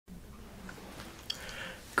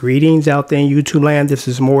Greetings out there in YouTube land. This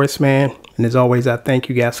is Morris, man. And as always, I thank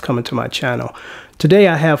you guys for coming to my channel. Today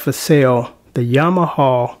I have for sale the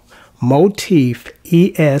Yamaha Motif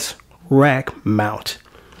ES rack mount.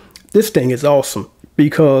 This thing is awesome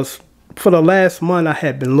because for the last month I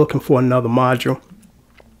had been looking for another module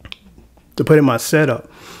to put in my setup.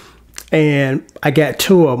 And I got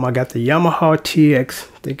two of them. I got the Yamaha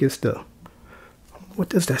TX. I think it's the, what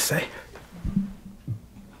does that say?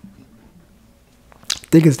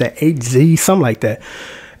 I think it's the 8Z, something like that.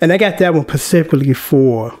 And I got that one specifically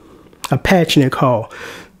for a patch in it called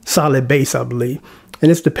Solid Bass, I believe.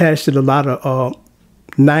 And it's the patch that a lot of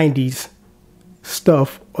 90s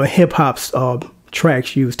stuff or hip hop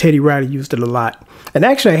tracks use. Teddy Riley used it a lot. And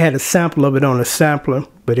actually I had a sample of it on a sampler,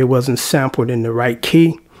 but it wasn't sampled in the right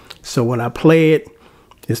key. So when I play it,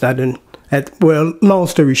 it's not in, well, long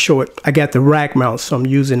story short, I got the rack mount, so I'm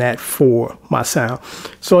using that for my sound.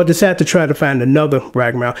 So I decided to try to find another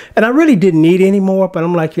rack mount. And I really didn't need any more, but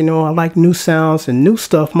I'm like, you know, I like new sounds and new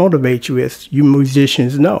stuff motivates you, as you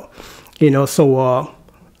musicians know. You know, so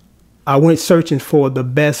I went searching for the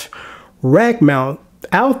best rack mount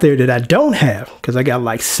out there that I don't have, because I got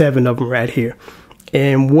like 7 of them right here.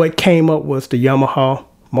 And what came up was the Yamaha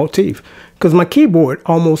Motif, because my keyboard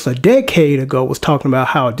almost a decade ago was talking about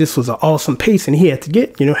how this was an awesome piece and he had to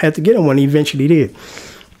get, you know, had to get him when he eventually did.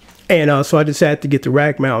 And so I decided to get the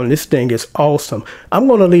rack mount, and this thing is awesome. I'm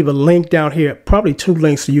going to leave a link down here, probably 2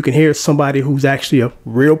 links, so you can hear somebody who's actually a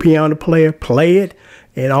real piano player play it,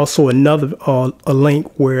 and also another a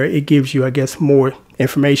link where it gives you, I guess, more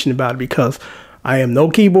information about it, because I am no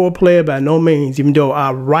keyboard player by no means. Even though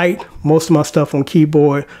I write most of my stuff on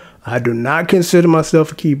keyboard, I do not consider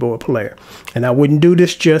myself a keyboard player, and I wouldn't do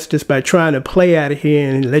this justice by trying to play out of here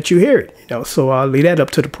and let you hear it, you know. So I'll leave that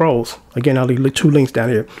up to the pros. Again, I'll leave 2 links down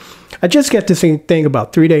here. I just got this thing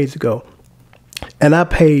about 3 days ago, and I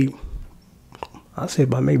paid, I'll say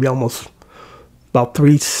about maybe almost about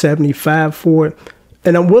 $375 for it,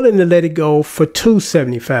 and I'm willing to let it go for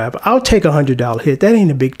 $275. I'll take $100 hit. That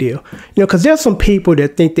ain't a big deal, you know, because there's some people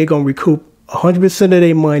that think they're gonna recoup 100% of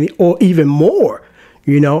their money or even more.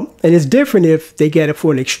 You know, and it's different if they get it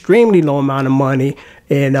for an extremely low amount of money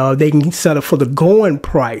and they can sell it for the going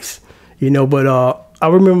price, you know. But I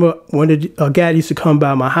remember when a guy used to come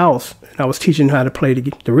by my house, and I was teaching him how to play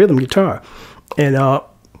the rhythm guitar, and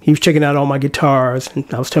he was checking out all my guitars,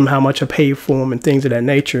 and I was telling him how much I paid for them and things of that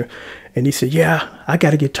nature. And he said, yeah, I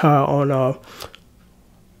got a guitar on, I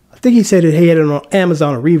think he said he had it on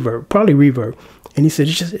Amazon or Reverb, probably Reverb. And he said,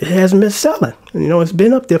 it hasn't been selling. And, you know, it's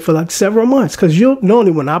been up there for like several months. Because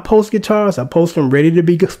normally when I post guitars, I post them ready to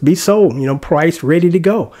be sold, you know, priced, ready to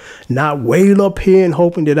go. Not way up here and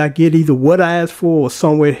hoping that I get either what I asked for or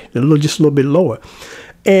somewhere just a little bit lower.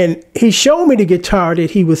 And he showed me the guitar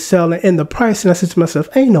that he was selling and the price. And I said to myself,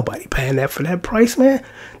 ain't nobody paying that for that price, man.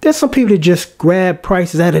 There's some people that just grab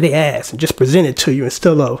prices out of their ass and just present it to you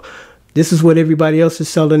instead of, this is what everybody else is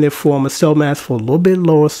selling it for. I'm going to sell mine for a little bit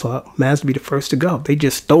lower, so mine will be the first to go. They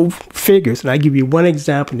just throw figures. And I give you one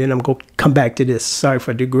example, and then I'm going to come back to this. Sorry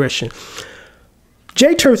for digression.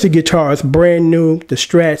 J Terza guitar is brand new. The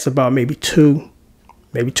Strat's about maybe 2,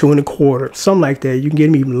 maybe 2.25, something like that. You can get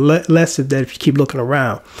them even less of that if you keep looking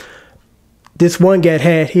around. This one guy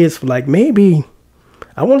had his for like maybe,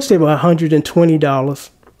 I want to say about $120.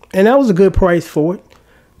 And that was a good price for it.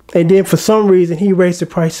 And then for some reason, he raised the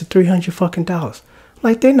price to $300 fucking dollars.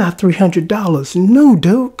 Like, they're not $300 new,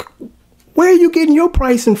 dude. Where are you getting your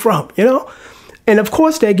pricing from, you know? And of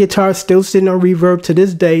course, that guitar is still sitting on Reverb to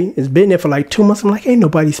this day. It's been there for like 2 months. I'm like, ain't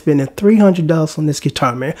nobody spending $300 on this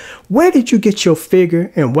guitar, man. Where did you get your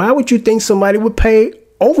figure? And why would you think somebody would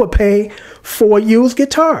overpay for a used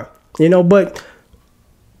guitar? You know, but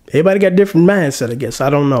everybody got a different mindset, I guess. I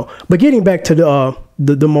don't know. But getting back to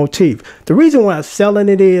the Motif. The reason why I'm selling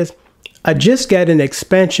it is I just got an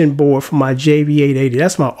expansion board for my JV880.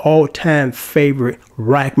 That's my all-time favorite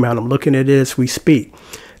rack mount. I'm looking at it as we speak.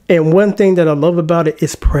 And one thing that I love about it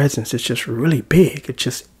is presence. It's just really big. It's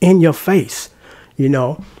just in your face, you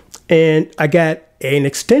know. And I got an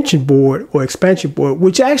extension board or expansion board,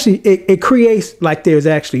 which actually it creates like there's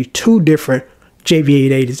actually 2 different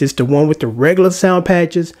JV880s. It's the one with the regular sound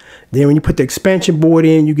patches. Then when you put the expansion board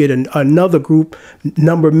in, you get another group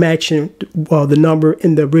number matching the number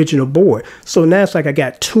in the original board. So now it's like I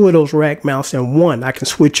got 2 of those rack mounts in one. I can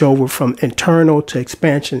switch over from internal to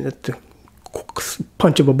expansion at the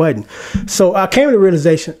punch of a button. So I came to the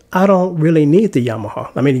realization I don't really need the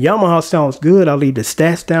Yamaha. I mean, the Yamaha sounds good. I'll leave the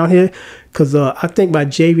stats down here because I think my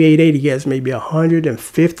JV880 gets maybe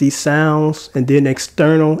 150 sounds, and then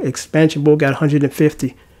external expansion board got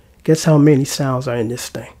 150. Guess how many sounds are in this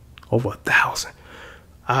thing? Over 1,000.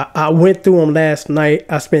 I went through them last night.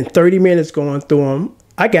 I spent 30 minutes going through them.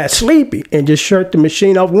 I got sleepy and just shut the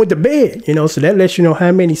machine off and went to bed, you know, so that lets you know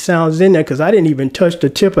how many sounds in there, because I didn't even touch the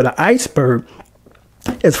tip of the iceberg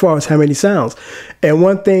as far as how many sounds. And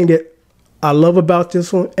one thing that I love about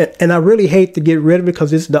this one, and I really hate to get rid of it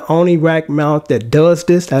because it's the only rack mount that does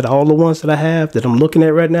this out of all the ones that I have that I'm looking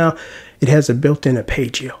at right now, it has a built-in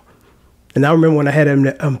Arpeggio. And I remember when I had an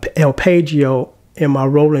Arpeggio in my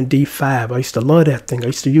Roland D5, I used to love that thing. I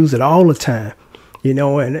used to use it all the time, you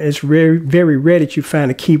know, and it's very, very rare that you find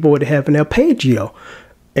a keyboard that have an Arpeggio.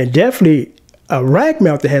 And definitely a rack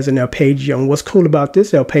mount that has an Arpeggio. And what's cool about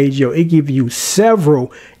this Arpeggio, it gives you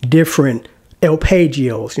several different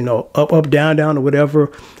Arpeggios, you know, up, up, down, down, or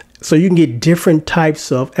whatever. So you can get different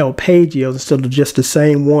types of Arpeggios instead of just the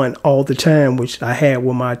same one all the time, which I had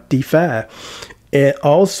with my D5. And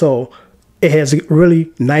also, it has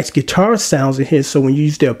really nice guitar sounds in here. So when you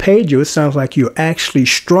use the Arpeggio, it sounds like you're actually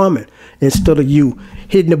strumming instead of you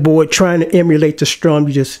hitting the board trying to emulate the strum.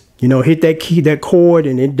 You just, you know, hit that key, that chord,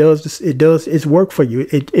 and it does its work for you.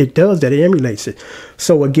 It does that. It emulates it.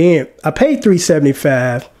 So again, I paid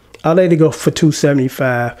 $375. I let it go for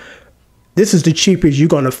 $275. This is the cheapest you're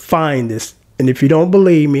gonna find this. And if you don't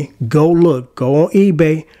believe me, go look. Go on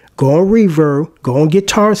eBay. Go on Reverb. Go on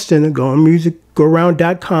Guitar Center. Go on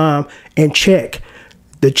musicgoaround.com and check.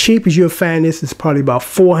 The cheapest you'll find this is probably about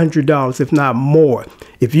 $400, if not more.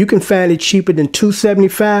 If you can find it cheaper than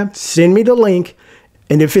 $275, send me the link.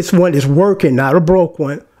 And if it's one that's working, not a broke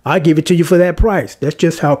one, I'll give it to you for that price. That's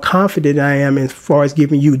just how confident I am as far as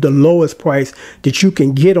giving you the lowest price that you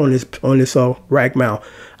can get on this rack mount.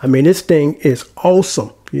 I mean, this thing is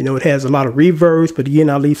awesome. You know, it has a lot of reverbs, but again,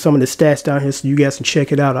 I'll leave some of the stats down here so you guys can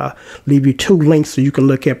check it out. I'll leave you 2 links so you can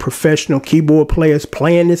look at professional keyboard players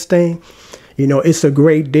playing this thing. You know, it's a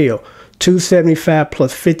great deal. $275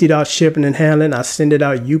 plus $50 shipping and handling. I send it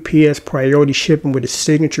out UPS priority shipping with a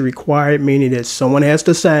signature required, meaning that someone has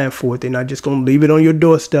to sign for it. They're not just going to leave it on your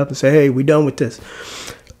doorstep and say, hey, we done with this.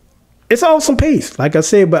 It's an awesome piece, like I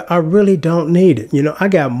said, but I really don't need it. You know, I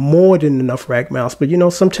got more than enough rack mounts, but you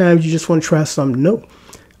know, sometimes you just want to try something new.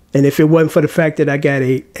 And if it wasn't for the fact that I got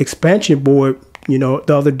a expansion board, you know,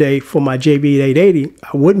 the other day for my JB880,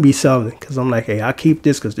 I wouldn't be selling it because I'm like, hey, I'll keep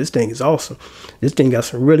this because this thing is awesome. This thing got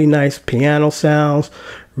some really nice piano sounds,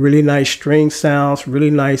 really nice string sounds, really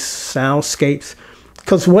nice soundscapes.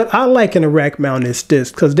 Because what I like in a rack mount is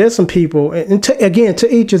this, because there's some people, and again,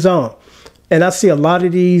 to each his own. And I see a lot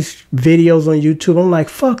of these videos on YouTube. I'm like,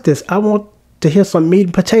 fuck this. I want to hear some meat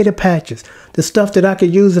and potato patches. The stuff that I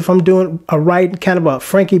could use if I'm doing a right kind of a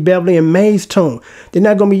Frankie Beverly and Maze tune. They're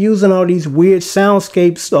not going to be using all these weird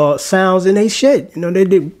soundscapes or sounds in they shit. You know, they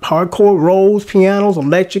did hardcore rolls, pianos,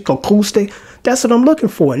 electric, acoustic. That's what I'm looking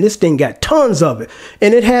for. And this thing got tons of it.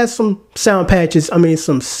 And it has some sound patches. I mean,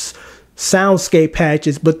 some soundscape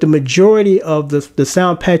patches, but the majority of the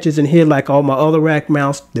sound patches in here, like all my other rack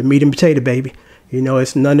mounts, the meat and potato, baby. You know,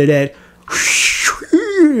 it's none of that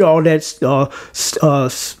all that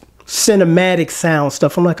cinematic sound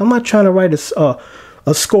stuff. I'm like, I'm not trying to write a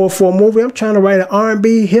score for a movie. I'm trying to write an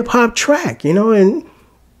R&B hip hop track, you know, and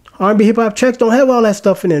R&B hip hop tracks don't have all that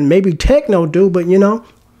stuff in it. Maybe techno do, but you know,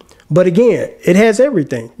 but again, it has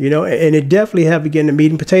everything, you know, and it definitely have, again, the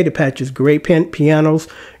meat and potato patches, great pianos,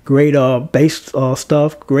 great bass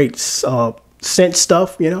stuff, great synth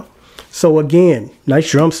stuff, you know. So again, nice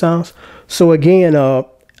drum sounds. So again,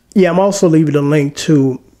 yeah, I'm also leaving a link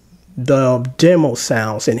to the demo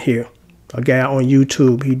sounds in here. A guy on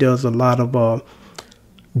YouTube, he does a lot of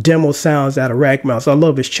demo sounds out of rack mounts. I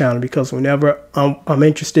love his channel because whenever I'm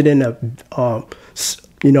interested in a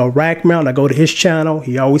you know, rack mount, I go to his channel.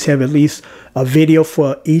 He always have at least a video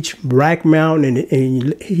for each rack mount,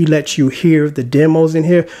 and he lets you hear the demos in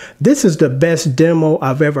here. This is the best demo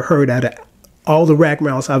I've ever heard out of all the rack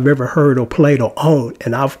mounts I've ever heard or played or owned,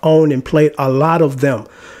 and I've owned and played a lot of them.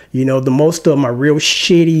 You know, the most of them are real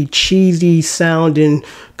shitty, cheesy sounding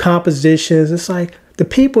compositions. It's like the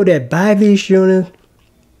people that buy these units,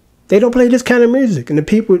 they don't play this kind of music. And the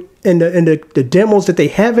people in the demos that they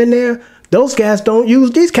have in there, those guys don't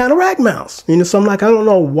use these kind of rack mounts. You know, so I'm like, I don't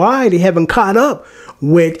know why they haven't caught up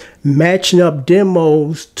with matching up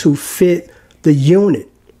demos to fit the unit.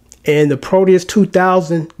 And the Proteus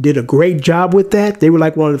 2000 did a great job with that. They were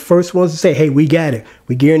like one of the first ones to say, hey, we got it.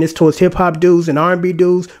 We're gearing this towards hip-hop dudes and R&B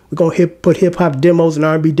dudes. We're going to put hip-hop demos and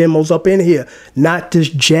R&B demos up in here. Not this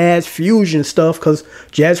jazz fusion stuff, because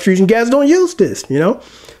jazz fusion guys don't use this, you know.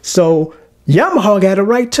 So Yamaha got it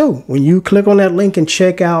right, too. When you click on that link and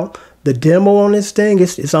check out the demo on this thing,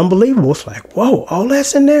 it's unbelievable. It's like, whoa, all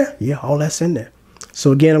that's in there? Yeah, all that's in there.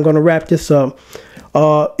 So, again, I'm going to wrap this up.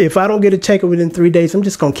 If I don't get a taker within 3 days, I'm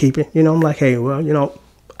just gonna keep it. You know, I'm like, hey, well, you know,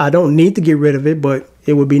 I don't need to get rid of it, but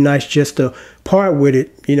it would be nice just to part with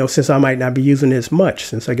it, you know, since I might not be using it as much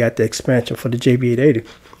since I got the expansion for the JB880.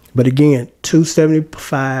 But again,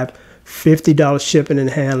 $275, $50 shipping and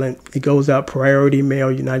handling. It goes out priority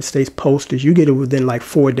mail, United States Postage. You get it within like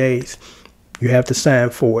 4 days. You have to sign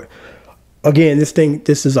for it. Again,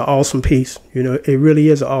 this is an awesome piece. You know, it really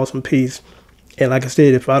is an awesome piece. And like I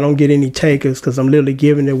said, if I don't get any takers, because I'm literally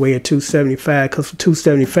giving it away at $275, because for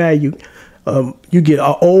 $275 you get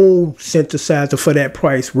an old synthesizer for that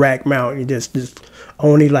price, rack mount. You just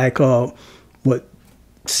only like what,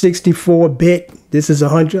 64-bit. This is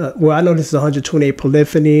 100. Well, I know this is 128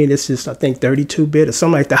 polyphony, and this is, I think, 32-bit or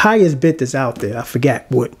something like the highest bit that's out there. I forgot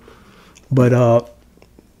what, but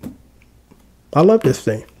I love this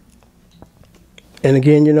thing. And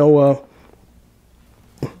again, you know,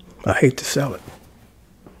 I hate to sell it.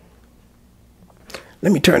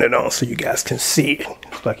 Let me turn it on so you guys can see it.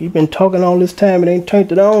 It's like you've been talking all this time and ain't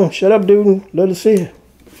turned it on. Shut up, dude, and let us see it.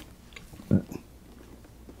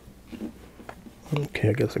 Okay,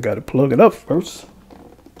 I guess I gotta plug it up first.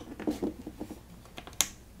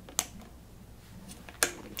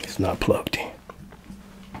 It's not plugged in.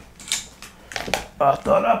 I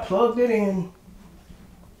thought I plugged it in.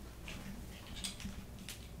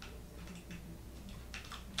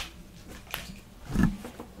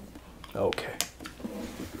 Okay.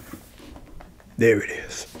 There it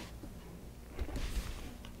is.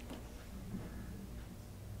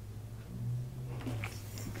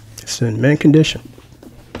 It's in mint condition.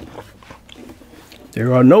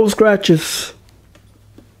 There are no scratches.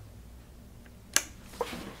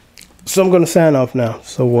 So I'm going to sign off now.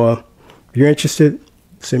 So if you're interested,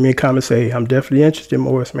 send me a comment. Say, hey, I'm definitely interested,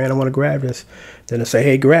 Morris, man. I want to grab this. Then I say,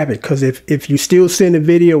 hey, grab it. Because if you still send the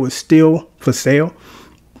video, it's still for sale.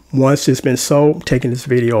 Once it's been sold, I'm taking this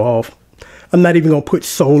video off. I'm not even going to put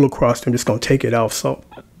sold across. I'm just going to take it off. So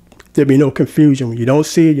there'll be no confusion. When you don't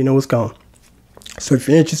see it, you know it's gone. So if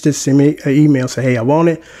you're interested, send me an email. Say, hey, I want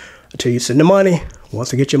it. Until you send the money.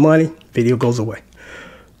 Once I get your money, video goes away.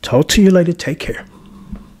 Talk to you later. Take care.